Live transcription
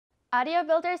Audio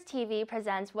Builders TV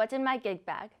presents What's in My Gig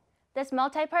Bag. This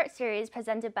multi-part series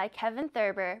presented by Kevin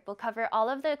Thurber will cover all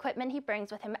of the equipment he brings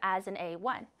with him as an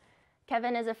A1.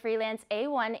 Kevin is a freelance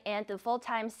A1 and the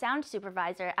full-time sound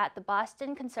supervisor at the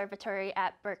Boston Conservatory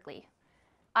at Berkeley.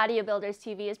 Audio Builders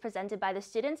TV is presented by the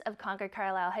students of Concord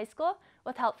Carlisle High School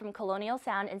with help from Colonial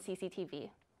Sound and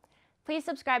CCTV. Please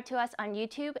subscribe to us on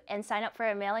YouTube and sign up for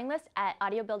a mailing list at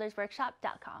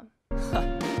audiobuildersworkshop.com.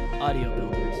 Audio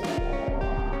Builders.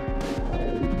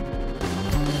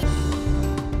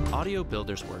 Audio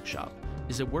Builders Workshop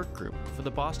is a work group for the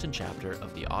Boston chapter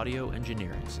of the Audio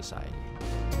Engineering Society.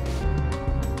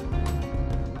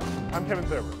 I'm Kevin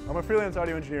Thurber. I'm a freelance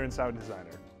audio engineer and sound designer.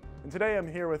 And today I'm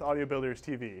here with Audio Builders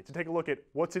TV to take a look at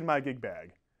what's in my gig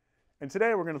bag. And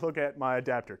today we're going to look at my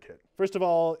adapter kit. First of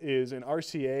all is an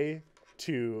RCA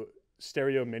to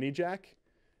stereo mini jack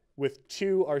with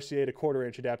two RCA to 1/4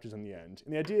 inch adapters on the end.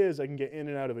 And the idea is I can get in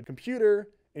and out of a computer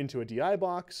into a DI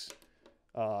box,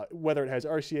 whether it has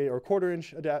RCA or 1/4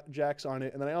 inch jacks on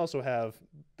it. And then I also have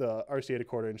the RCA to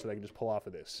 1/4 inch that I can just pull off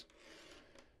of this.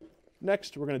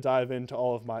 Next, we're going to dive into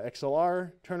all of my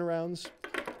XLR turnarounds.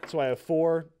 So I have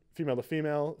 4 female to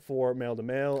female, 4 male to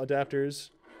male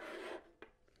adapters.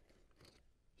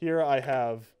 Here I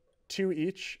have 2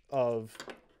 each of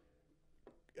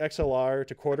XLR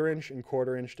to 1/4 inch and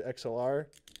 1/4 inch to XLR,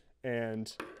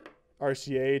 and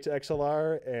RCA to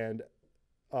XLR, and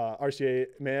RCA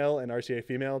male and RCA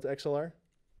female to XLR.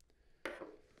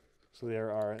 So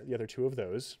there are the other 2 of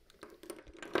those.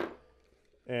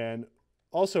 And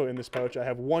also in this pouch, I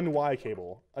have 1 Y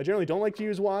cable. I generally don't like to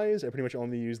use Ys. I pretty much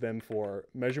only use them for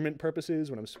measurement purposes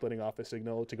when I'm splitting off a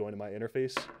signal to go into my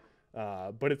interface.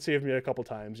 But it saved me a couple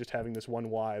times just having this 1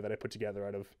 Y that I put together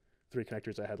out of 3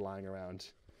 connectors I had lying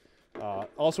around.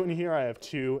 Also in here, I have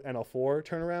 2 NL4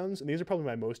 turnarounds, and these are probably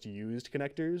my most used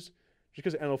connectors, just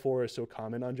because NL4 is so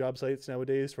common on job sites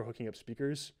nowadays for hooking up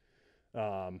speakers.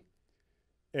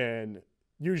 And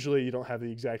usually you don't have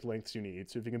the exact lengths you need.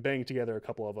 So if you can bang together a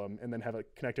couple of them and then have a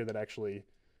connector that actually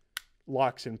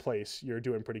locks in place, you're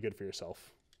doing pretty good for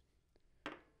yourself.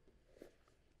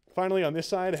 Finally, on this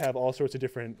side, I have all sorts of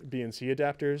different BNC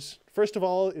adapters. First of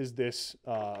all is this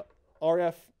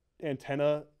RF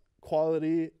antenna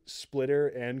quality splitter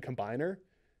and combiner.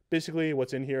 Basically,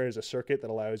 what's in here is a circuit that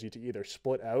allows you to either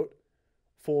split out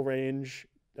full range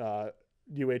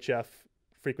UHF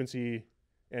frequency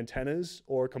antennas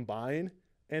or combine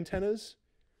antennas.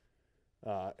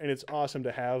 And it's awesome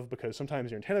to have because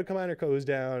sometimes your antenna combiner goes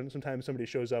down, sometimes somebody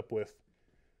shows up with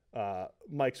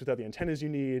mics without the antennas you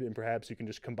need, and perhaps you can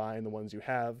just combine the ones you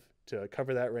have to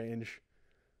cover that range.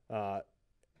 And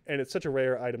it's such a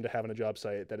rare item to have on a job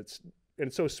site that it's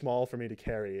so small for me to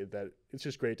carry that it's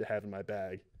just great to have in my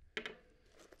bag.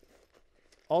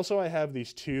 Also, I have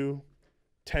these 2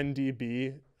 10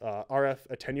 dB RF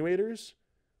attenuators,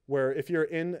 where if you're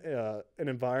in an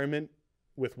environment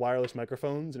with wireless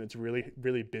microphones and it's really,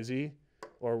 really busy,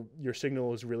 or your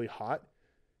signal is really hot,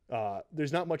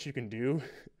 there's not much you can do.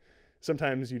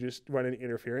 Sometimes you just run into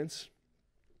interference.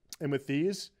 And with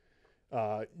these,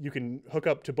 you can hook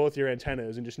up to both your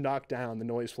antennas and just knock down the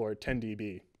noise floor at 10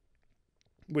 dB,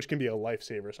 which can be a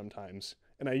lifesaver sometimes.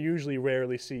 And I usually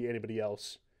rarely see anybody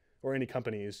else or any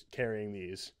companies carrying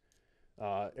these.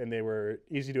 And they were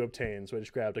easy to obtain, so I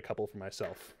just grabbed a couple for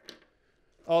myself.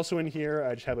 Also in here,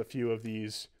 I just have a few of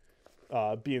these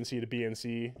BNC to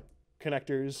BNC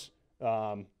connectors.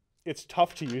 It's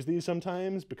tough to use these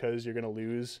sometimes because you're going to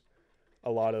lose a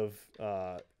lot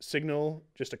of signal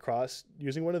just across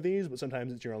using one of these, but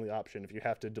sometimes it's your only option. If you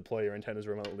have to deploy your antennas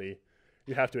remotely,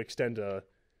 you have to extend a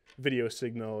video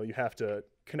signal, you have to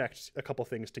connect a couple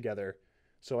things together.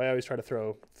 So I always try to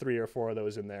throw 3 or 4 of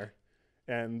those in there.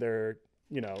 And they're,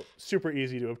 super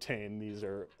easy to obtain. These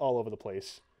are all over the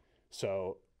place.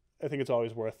 So I think it's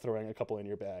always worth throwing a couple in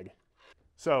your bag.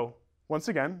 So once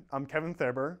again, I'm Kevin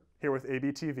Thurber here with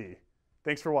ABTV.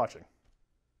 Thanks for watching.